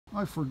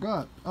I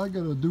forgot. I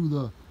gotta do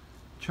the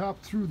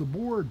chop through the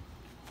board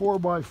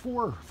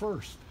 4x4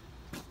 first.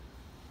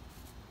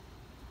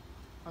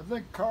 I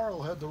think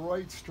Karl had the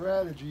right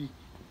strategy.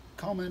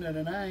 Come in at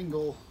an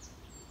angle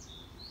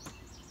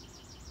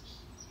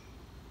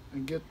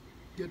and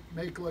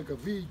make like a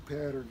V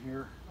pattern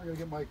here. I gotta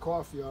get my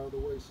coffee out of the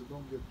way so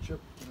don't get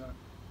chipped in that.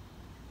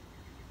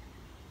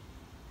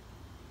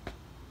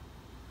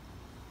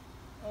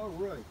 All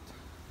right.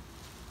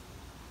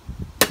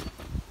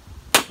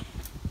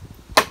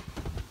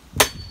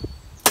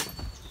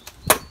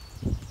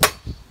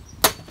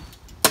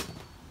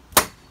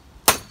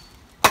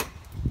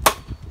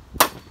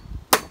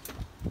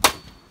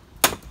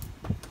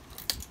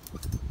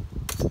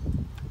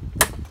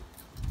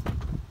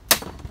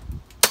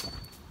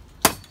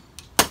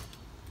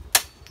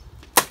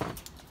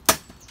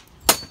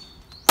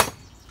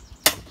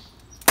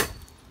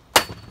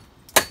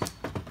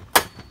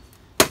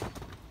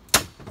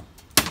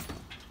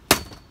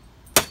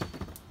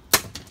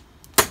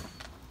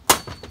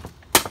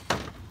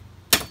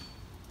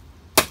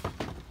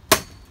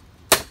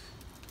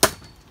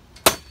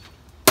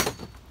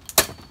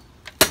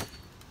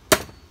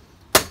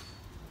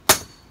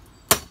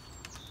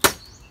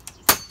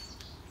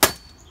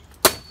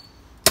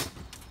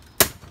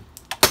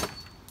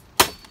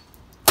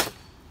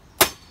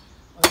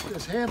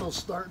 This handle's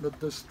starting to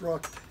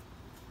destruct.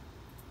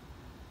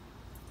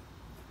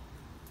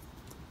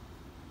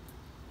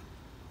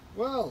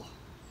 Well,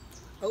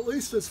 at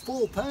least it's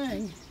full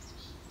tang.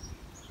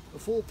 A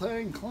full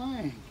tang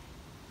clang.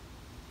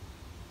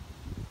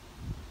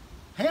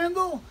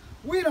 Handle?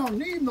 We don't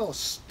need no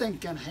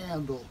stinking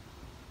handle.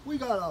 We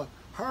got a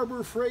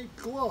Harbor Freight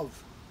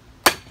glove.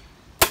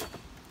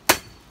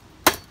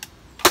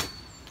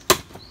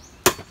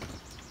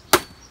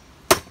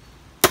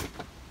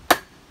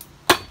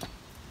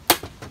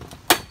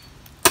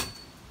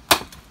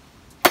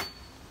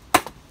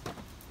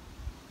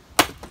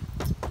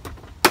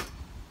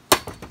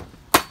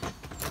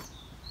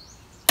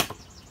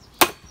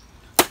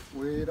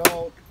 We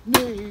don't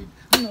need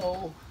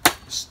no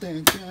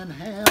stinking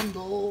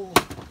handle.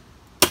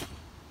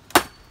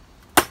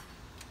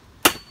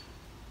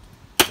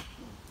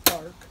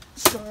 Dark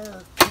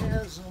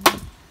sarcasm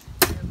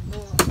in the...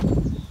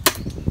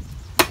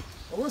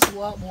 Well, this is a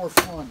lot more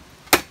fun.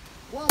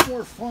 A lot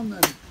more fun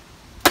than...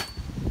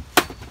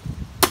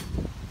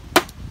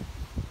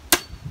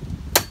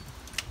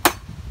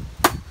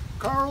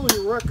 Karl,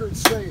 your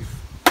record's safe.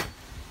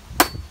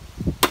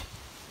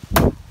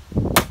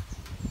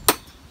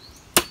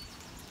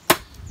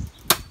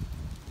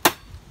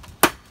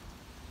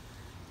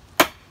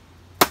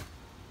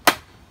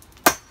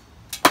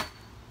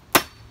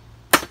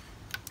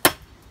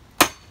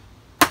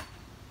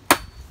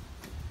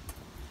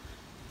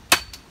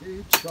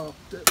 He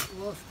chopped it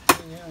left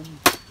hand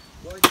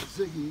like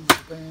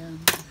Ziggy's band.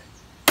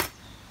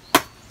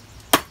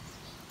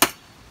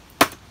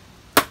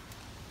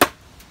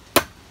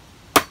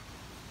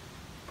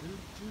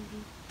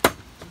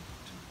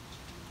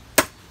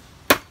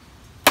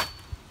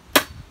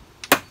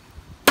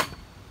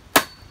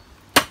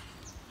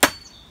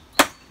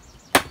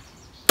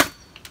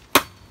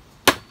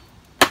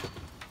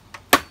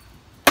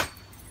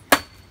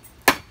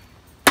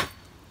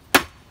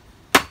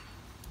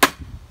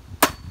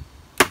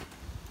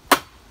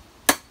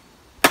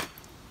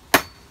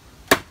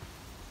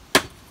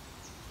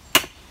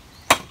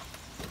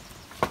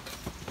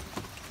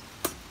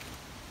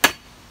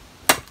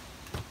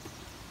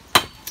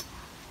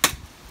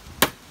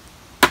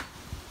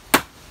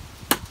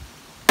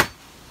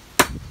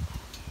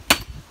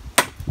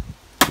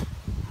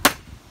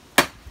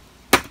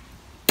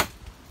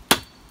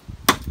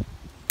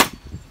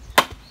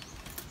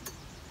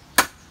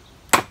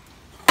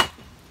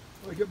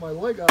 I get my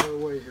leg out of the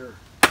way here.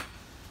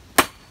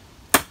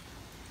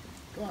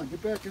 Come on,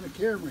 get back in the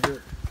camera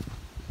here.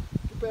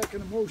 Get back in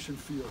the motion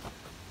field.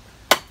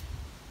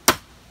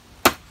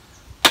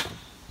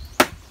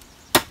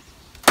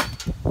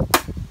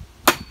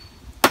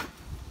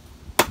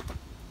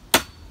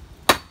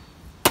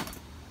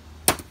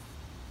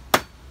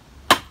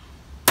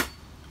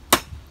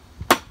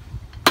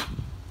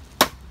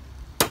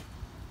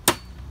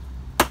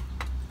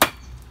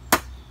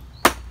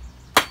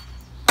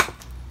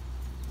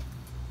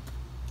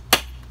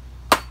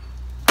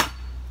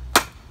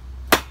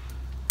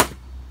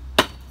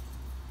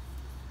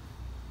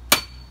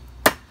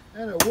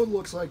 And the wood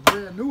looks like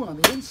brand new on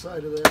the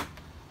inside of that.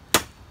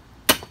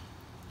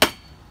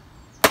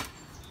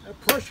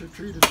 That pressure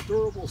treated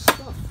durable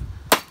stuff.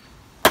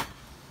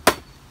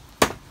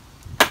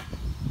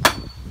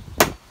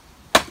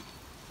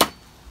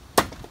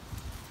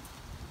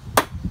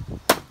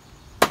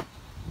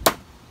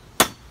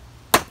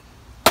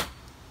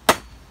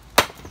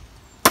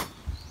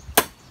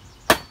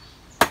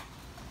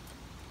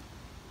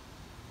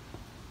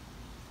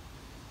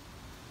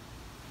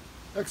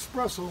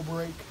 Espresso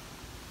break.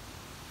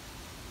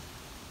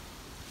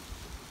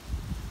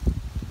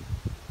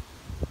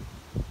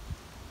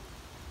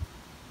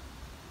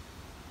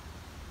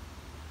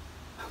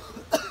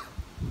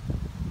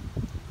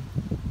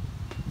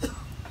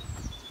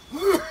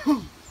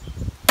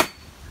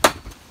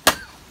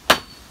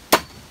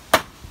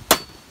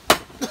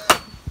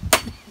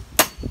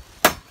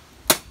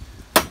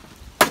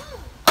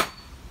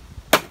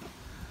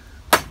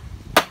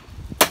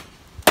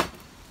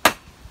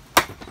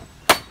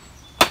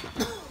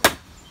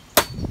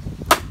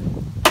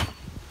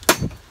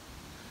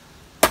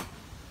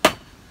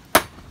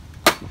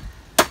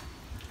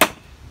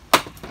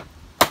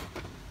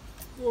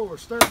 we're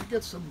starting to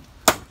get some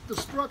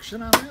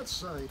destruction on that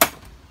side.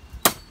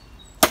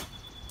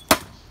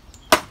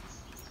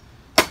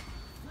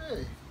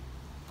 Hey.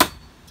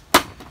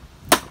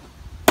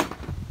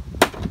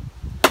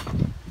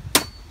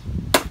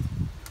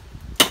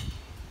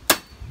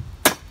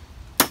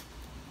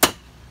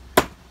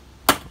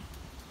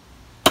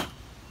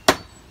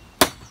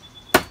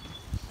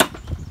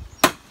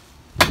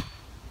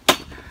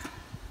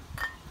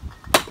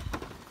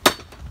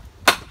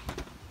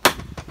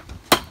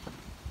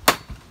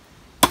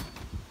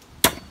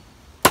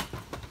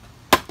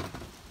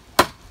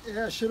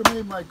 Yeah, I should have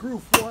made my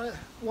groove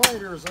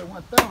wider as I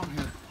went down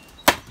here.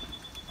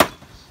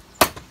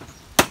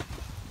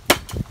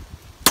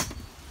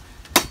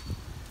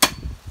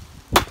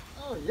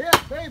 Oh yeah,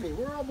 baby,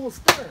 we're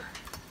almost there.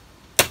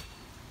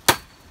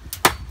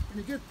 When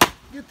you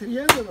get to the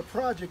end of the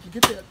project, you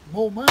get that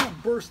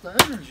momentum burst of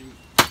energy.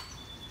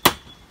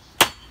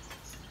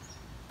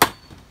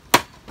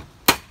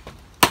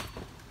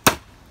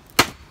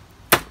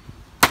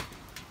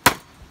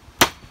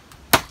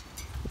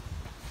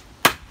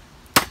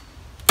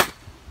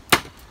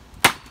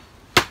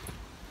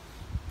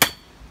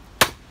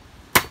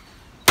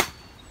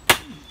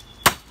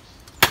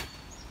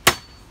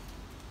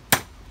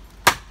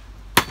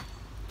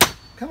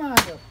 Come on,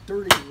 you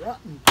dirty,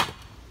 rotten.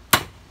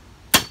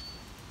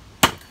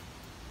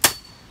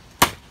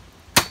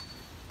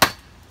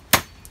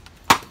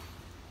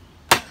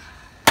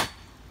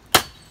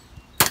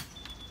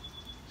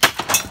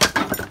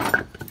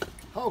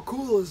 How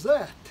cool is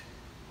that?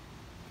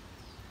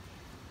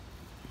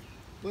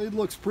 Blade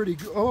looks pretty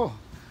good. Oh,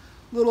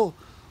 little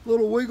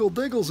wiggle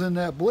diggles in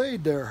that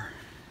blade there.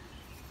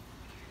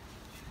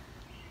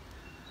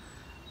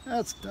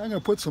 I'm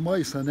gonna put some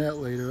ice on that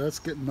later. That's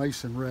getting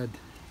nice and red.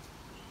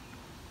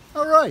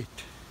 All right,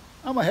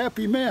 I'm a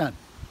happy man.